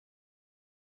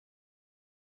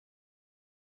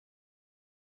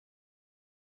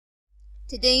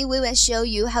Today we will show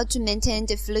you how to maintain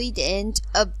the fluid end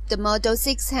of the Model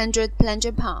 600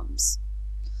 plunger pumps.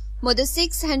 Model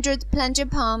 600 plunger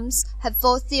pumps have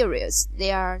 4 series.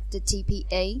 They are the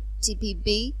TPA,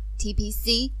 TPB,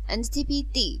 TPC, and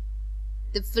TPD.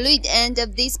 The fluid end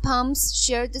of these pumps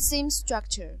share the same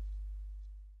structure.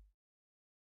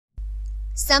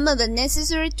 Some of the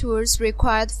necessary tools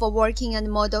required for working on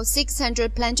Model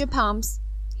 600 plunger pumps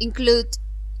include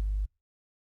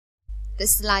the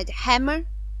slide hammer,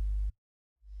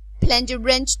 plunger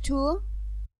wrench tool,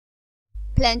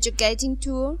 plunger gating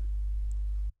tool,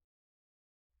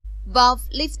 valve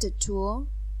lifter tool,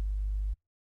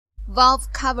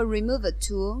 valve cover remover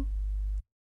tool,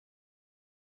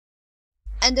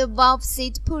 and a valve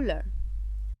seat puller.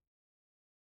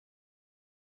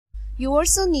 You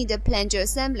also need a plunger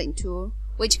assembling tool,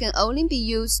 which can only be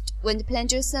used when the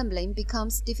plunger assembling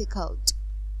becomes difficult.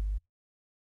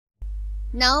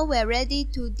 Now we are ready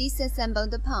to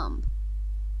disassemble the pump.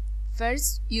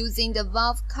 First, using the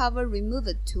valve cover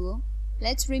remover tool,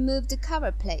 let's remove the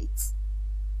cover plates.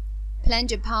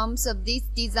 Plunger pumps of this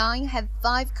design have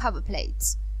 5 cover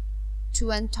plates,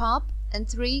 2 on top and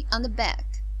 3 on the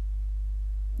back.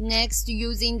 Next,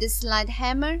 using the slide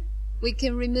hammer, we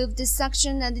can remove the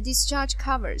suction and discharge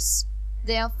covers.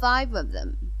 There are 5 of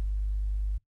them.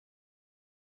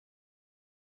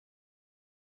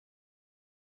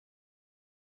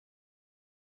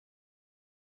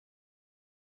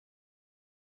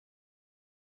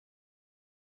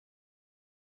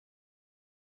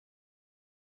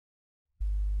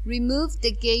 Remove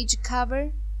the gauge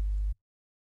cover.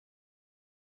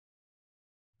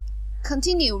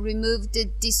 Continue remove the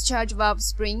discharge valve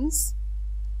springs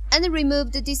and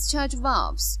remove the discharge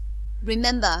valves.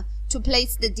 Remember to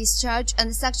place the discharge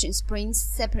and suction springs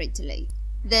separately.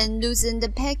 Then loosen the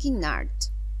packing nut.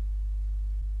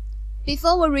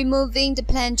 Before removing the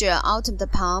plunger out of the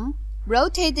pump,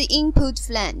 rotate the input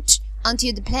flange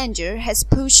until the plunger has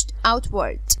pushed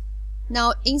outward.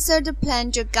 Now insert the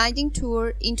plunger guiding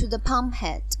tool into the pump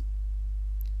head.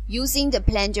 Using the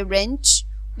plunger wrench,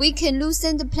 we can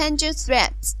loosen the plunger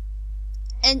threads.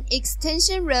 An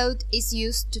extension rod is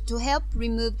used to help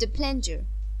remove the plunger.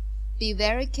 Be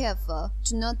very careful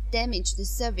to not damage the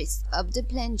surface of the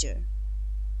plunger.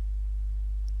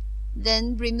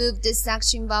 Then remove the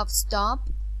suction valve stop.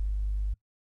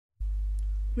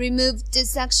 Remove the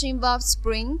suction valve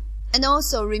spring and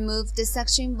also remove the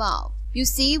suction valve. You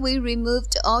see, we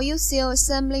removed the oil seal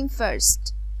assembling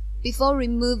first, before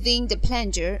removing the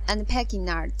plunger and packing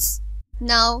nuts.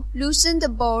 Now, loosen the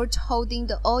bolt holding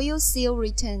the oil seal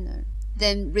retainer.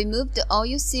 Then remove the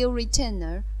oil seal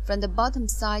retainer from the bottom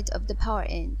side of the power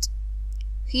end.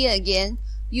 Here again,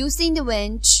 using the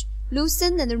wrench,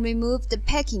 loosen and remove the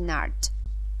packing nut.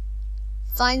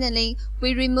 Finally,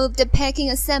 we remove the packing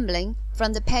assembling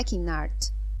from the packing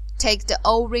nut. Take the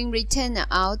O-ring retainer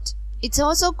out. It's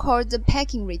also called the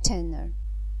packing retainer.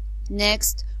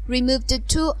 Next, remove the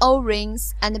 2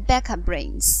 O-rings and the backup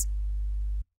rings.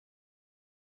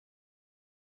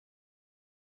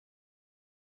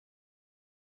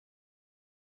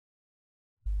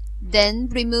 Then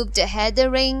remove the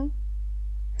header ring,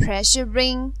 pressure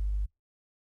ring,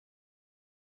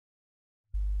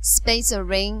 spacer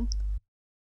ring,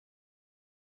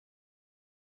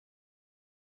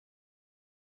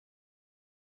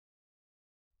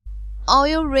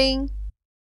 oil ring,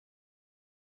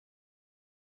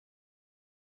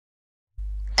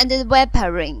 and the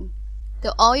wiper ring.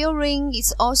 The oil ring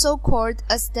is also called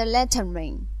as the Latin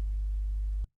ring.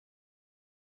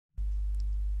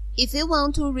 If you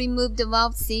want to remove the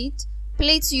valve seat,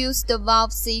 please use the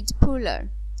valve seat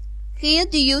puller. Here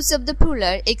the use of the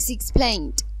puller is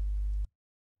explained.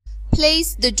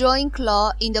 Place the drawing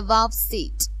claw in the valve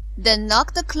seat. Then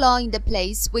lock the claw into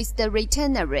place with the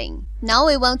retainer ring. Now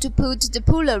we want to put the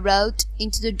puller rod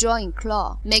into the drawing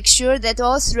claw. Make sure that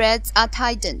all threads are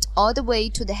tightened all the way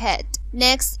to the head.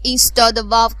 Next, install the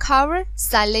valve cover,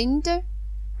 cylinder,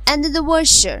 and the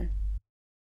washer.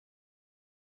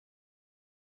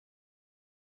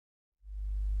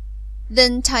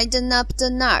 Then tighten up the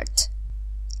nut.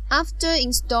 After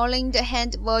installing the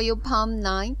hand oil pump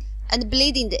line and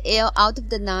bleeding the air out of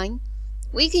the line,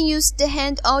 we can use the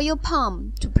hand oil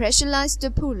pump to pressurize the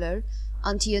puller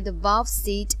until the valve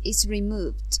seat is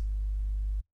removed.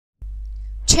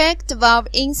 Check the valve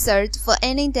insert for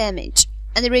any damage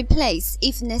and replace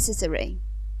if necessary.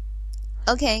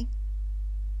 Okay.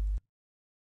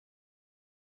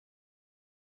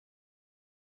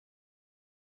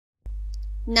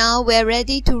 Now we are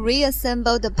ready to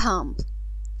reassemble the pump.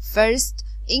 First,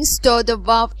 install the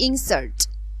valve insert.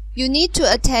 You need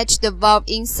to attach the valve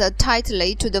insert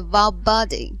tightly to the valve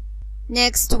body.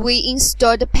 Next, we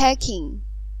install the packing.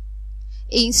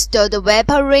 Install the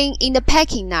vapor ring in the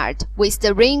packing nut with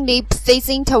the ring lip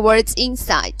facing towards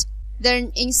inside.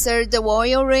 Then insert the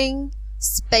oil ring,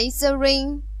 spacer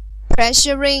ring,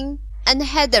 pressure ring, and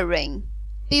header ring.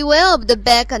 Beware of the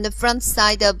back and the front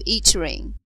side of each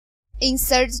ring.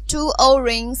 Insert 2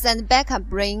 O-rings and backup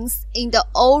rings in the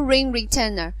O-ring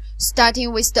returner,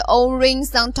 starting with the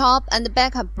O-rings on top and the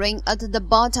backup ring at the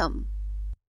bottom.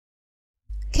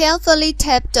 Carefully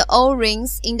tap the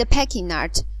O-rings in the packing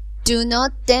nut. Do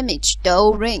not damage the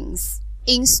O-rings.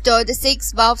 Install the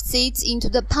 6 valve seats into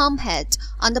the pump head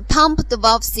and pump the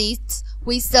valve seats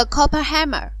with a copper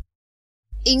hammer.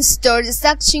 Install the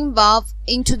suction valve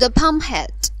into the pump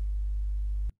head.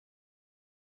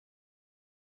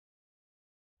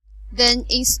 Then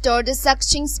install the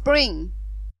suction spring.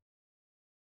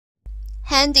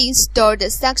 Hand install the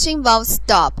suction valve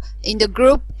stop in the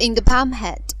groove in the pump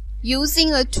head.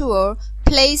 Using a tool,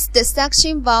 place the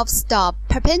suction valve stop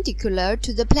perpendicular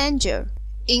to the plunger.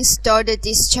 Install the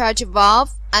discharge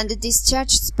valve and the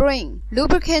discharge spring.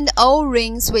 Lubricant all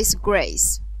rings with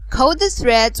grease. Coat the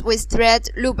threads with thread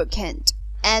lubricant.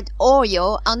 Add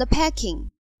oil on the packing.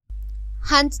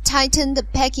 Hand tighten the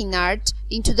packing nut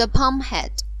into the pump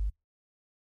head.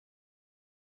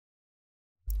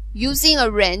 Using a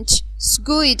wrench,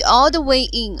 screw it all the way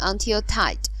in until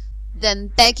tight, then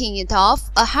backing it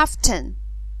off a half turn.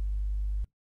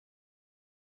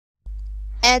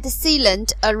 Add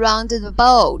sealant around the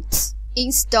bolts.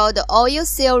 Install the oil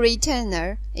seal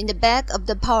returner in the back of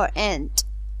the power end.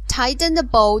 Tighten the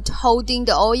bolt holding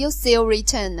the oil seal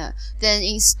returner, then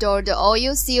install the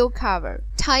oil seal cover.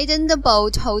 Tighten the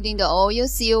bolt holding the oil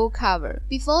seal cover.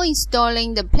 Before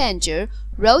installing the plunger,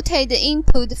 rotate the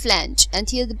input flange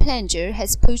until the plunger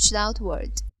has pushed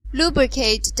outward.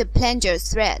 Lubricate the plunger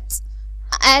threads.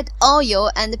 Add oil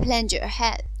and the plunger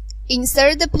head.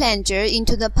 Insert the plunger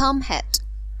into the pump head.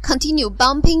 Continue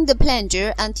bumping the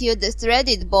plunger until the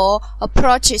threaded ball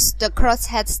approaches the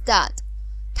crosshead stud.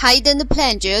 Tighten the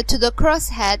plunger to the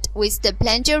crosshead with the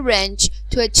plunger wrench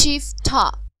to achieve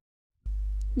torque.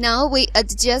 Now we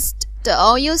adjust the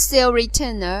oil seal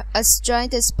returner as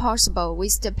straight as possible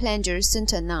with the plunger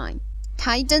center line.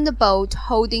 Tighten the bolt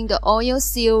holding the oil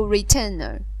seal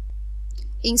returner.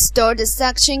 Install the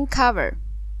suction cover.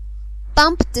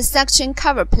 Bump the suction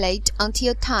cover plate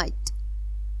until tight.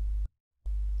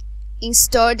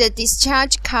 Install the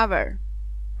discharge cover.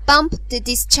 Bump the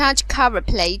discharge cover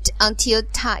plate until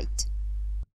tight.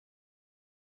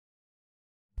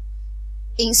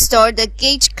 Install the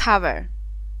gauge cover.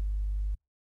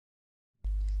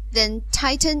 Then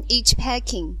tighten each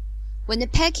packing. When the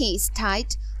packing is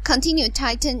tight, continue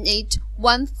tighten it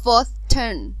 1/4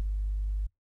 turn.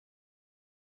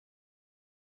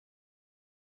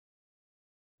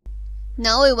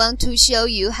 Now we want to show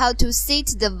you how to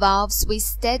seat the valves with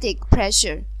static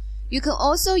pressure. You can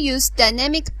also use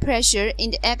dynamic pressure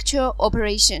in the actual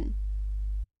operation.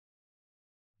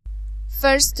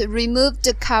 First, remove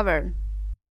the cover.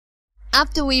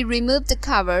 After we remove the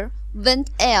cover, vent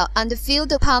air and fill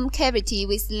the pump cavity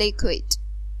with liquid.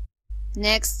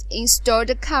 Next, install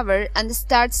the cover and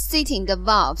start seating the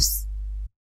valves.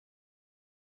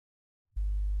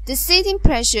 The seating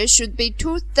pressure should be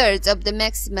 2/3 of the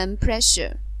maximum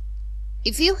pressure.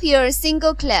 If you hear a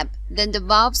single clap, then the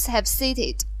valves have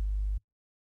seated.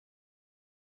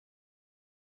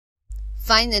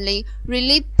 Finally,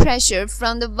 relieve pressure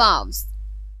from the valves.